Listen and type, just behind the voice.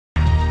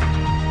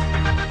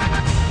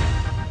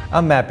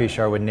I'm Matt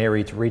Bishar with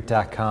NAREIT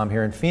REIT.com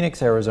here in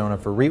Phoenix, Arizona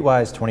for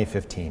REITWise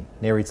 2015,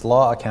 NAREIT's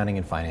Law, Accounting,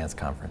 and Finance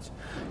Conference.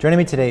 Joining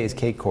me today is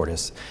Kate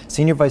Courtis,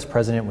 Senior Vice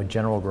President with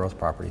General Growth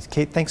Properties.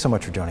 Kate, thanks so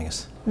much for joining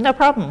us. No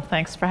problem.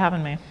 Thanks for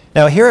having me.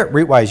 Now, here at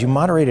REITWise, you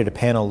moderated a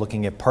panel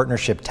looking at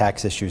partnership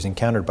tax issues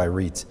encountered by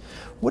REITs.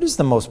 What is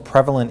the most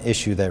prevalent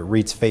issue that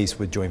REITs face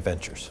with joint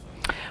ventures?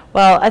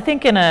 Well, I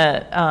think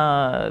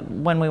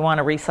when we want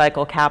to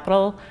recycle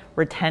capital,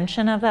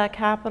 retention of that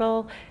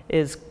capital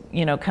is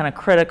kind of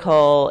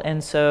critical.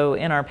 And so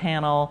in our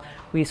panel,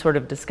 we sort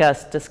of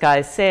discussed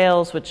disguised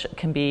sales, which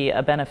can be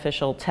a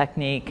beneficial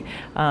technique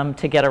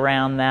to get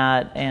around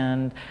that,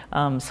 and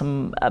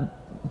some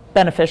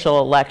beneficial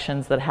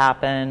elections that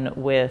happen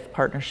with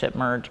partnership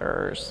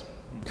mergers.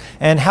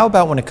 And how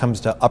about when it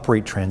comes to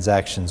UPREIT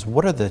transactions?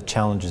 What are the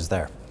challenges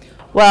there?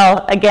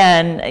 Well,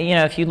 again,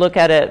 if you look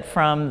at it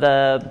from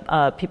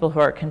the people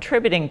who are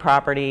contributing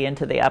property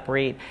into the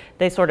UPREIT,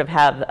 they sort of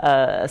have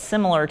a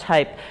similar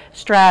type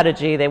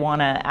strategy. They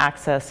want to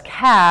access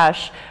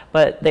cash,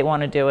 but they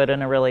want to do it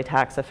in a really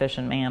tax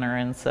efficient manner,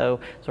 and so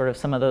sort of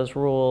some of those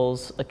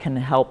rules can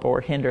help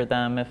or hinder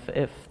them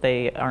if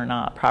they are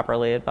not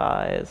properly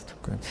advised.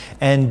 Great.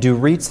 And do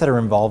REITs that are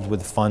involved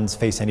with funds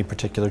face any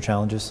particular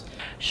challenges?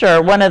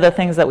 Sure. One of the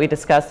things that we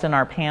discussed in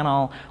our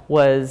panel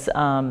was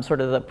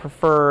sort of the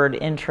preferred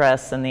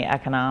interests and the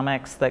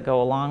economics that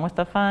go along with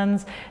the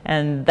funds,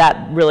 and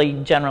that really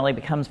generally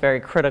becomes very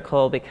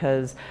critical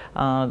because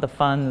the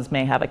funds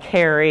may have a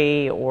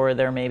carry, or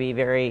there may be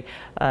very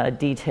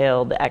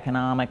detailed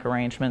economic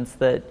arrangements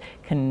that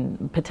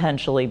can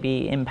potentially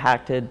be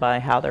impacted by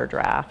how they're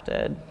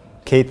drafted.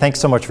 Kate, thanks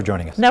so much for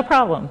joining us. No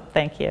problem.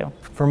 Thank you.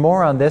 For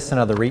more on this and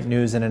other REIT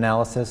news and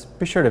analysis,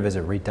 be sure to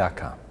visit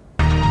REIT.com.